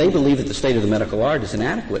 If they believe that the state of the medical art is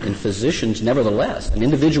inadequate, and physicians, nevertheless, an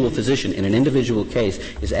individual physician in an individual case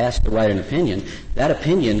is asked to write an opinion, that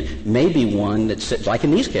opinion may be one that says, like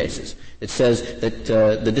in these cases, it says that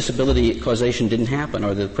the disability causation didn't happen,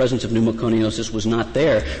 or the presence of pneumoconiosis was not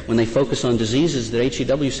there, when they focus on diseases that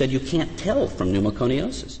HEW said you can't tell from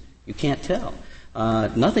pneumoconiosis. You can't tell.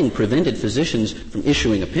 Nothing prevented physicians from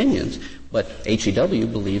issuing opinions, but HEW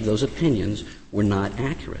believed those opinions were not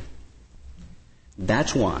accurate.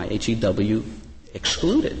 That's why HEW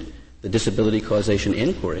excluded the disability causation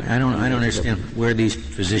inquiry. I don't understand where these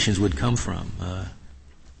physicians would come from.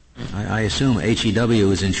 I assume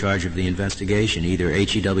HEW is in charge of the investigation, either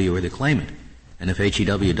HEW or the claimant. And if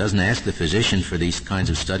HEW doesn't ask the physician for these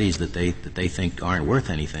kinds of studies that they think aren't worth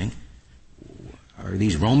anything, are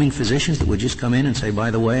these roaming physicians that would just come in and say,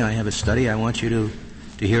 by the way, I have a study I want you to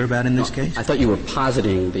hear about in this case? I thought you were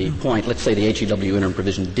positing the point. Let's say the HEW interim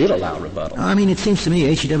provision did allow rebuttal. I mean, it seems to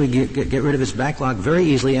me HEW get rid of its backlog very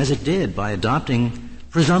easily, as it did, by adopting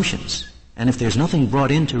presumptions. And if there's nothing brought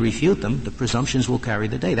in to refute them, the presumptions will carry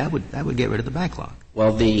the day. That would get rid of the backlog.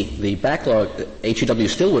 Well, the backlog, HEW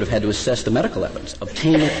still would have had to assess the medical evidence,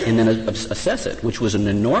 obtain it, and then assess it, which was an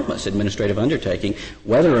enormous administrative undertaking,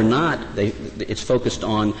 whether or not it's focused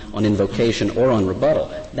on invocation or on rebuttal.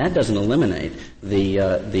 That doesn't eliminate the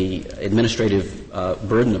administrative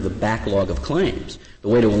burden of the backlog of claims. The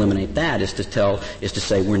way to eliminate that is to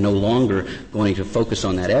say we're no longer going to focus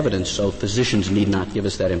on that evidence, so physicians need not give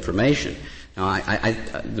us that information. Now,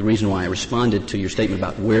 the reason why I responded to your statement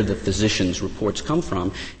about where the physicians' reports come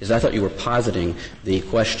from is I thought you were positing the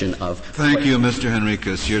question of... Thank you, Mr.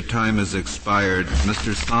 Henricus. Your time has expired.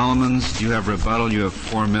 Mr. Solomons, you have rebuttal. You have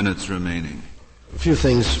 4 minutes remaining. A few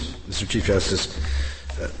things, Mr. Chief Justice.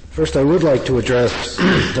 First, I would like to address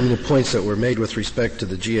some of the points that were made with respect to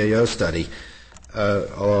the GAO study.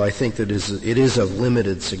 Although I think that it is of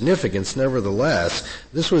limited significance, nevertheless,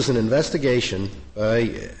 this was an investigation by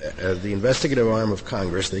the investigative arm of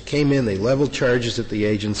Congress. They came in, they leveled charges at the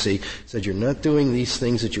agency, said you're not doing these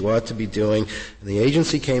things that you ought to be doing, and the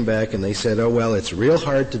agency came back and they said, oh, well, it's real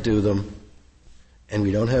hard to do them, and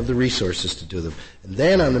we don't have the resources to do them. And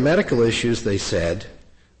then on the medical issues, they said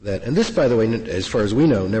that, and this, by the way, as far as we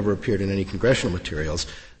know, never appeared in any congressional materials,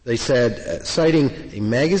 they said, citing a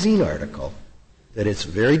magazine article, that it's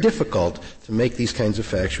very difficult to make these kinds of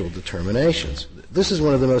factual determinations. This is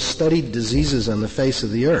one of the most studied diseases on the face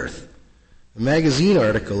of the earth. A magazine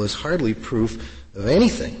article is hardly proof of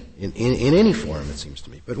anything in any form, it seems to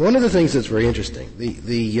me. But one of the things that's very interesting,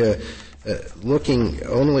 looking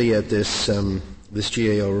only at this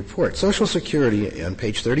GAO report, Social Security on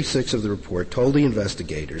page 36 of the report told the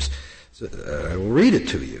investigators, I will read it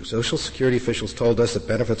to you. Social Security officials told us that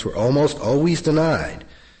benefits were almost always denied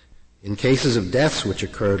in cases of deaths which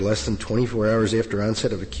occurred less than 24 hours after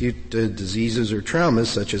onset of acute diseases or traumas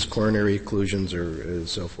such as coronary occlusions or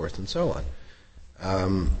so forth and so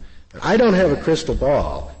on. I don't have a crystal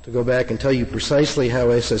ball to go back and tell you precisely how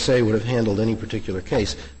SSA would have handled any particular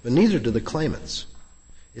case, but neither do the claimants.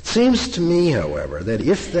 It seems to me, however, that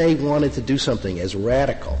if they wanted to do something as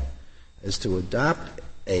radical as to adopt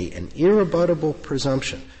an irrebuttable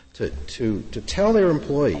presumption, to tell their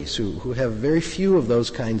employees who have very few of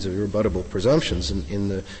those kinds of irrebuttable presumptions in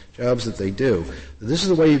the jobs that they do, that this is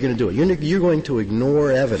the way you're going to do it. You're going to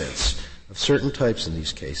ignore evidence of certain types in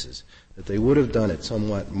these cases, that they would have done it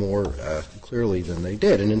somewhat more clearly than they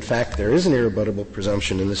did. And in fact, there is an irrebuttable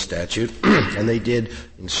presumption in the statute, and they did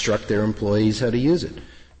instruct their employees how to use it.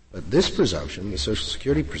 But this presumption, the Social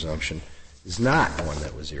Security presumption, is not one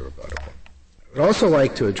that was irrebuttable. I would also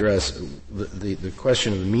like to address the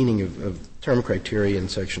question of the meaning of term criteria in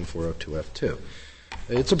Section 402F2.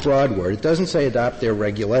 It's a broad word. It doesn't say adopt their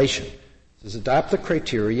regulation. It says adopt the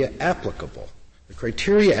criteria applicable. The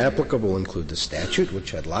criteria applicable include the statute,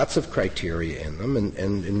 which had lots of criteria in them, and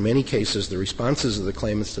in many cases the responses of the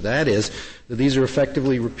claimants to that is that these are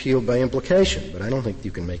effectively repealed by implication, but I don't think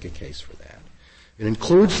you can make a case for that. It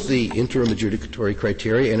includes the interim adjudicatory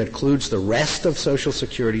criteria and it includes the rest of Social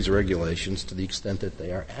Security's regulations to the extent that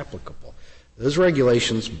they are applicable. Those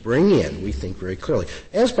regulations bring in, we think very clearly,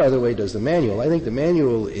 as, by the way, does the manual. I think the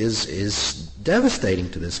manual is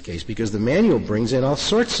devastating to this case because the manual brings in all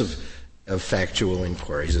sorts of factual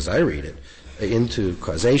inquiries, as I read it, into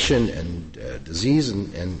causation and disease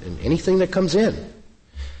and anything that comes in.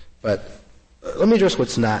 But let me address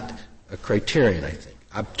what's not a criterion, I think.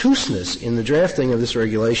 Obtuseness in the drafting of this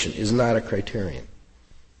regulation is not a criterion.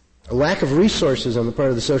 A lack of resources on the part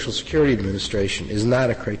of the Social Security Administration is not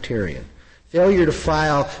a criterion. Failure to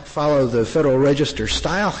follow the Federal Register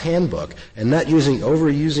style handbook and not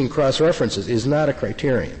overusing cross-references is not a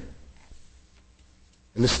criterion.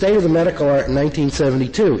 And the state of the medical art in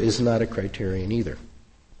 1972 is not a criterion either.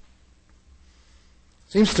 It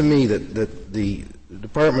seems to me that the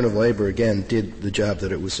Department of Labor, again, did the job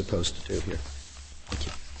that it was supposed to do here. Thank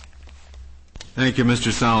you. Thank you,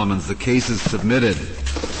 Mr. Solomons. The case is submitted.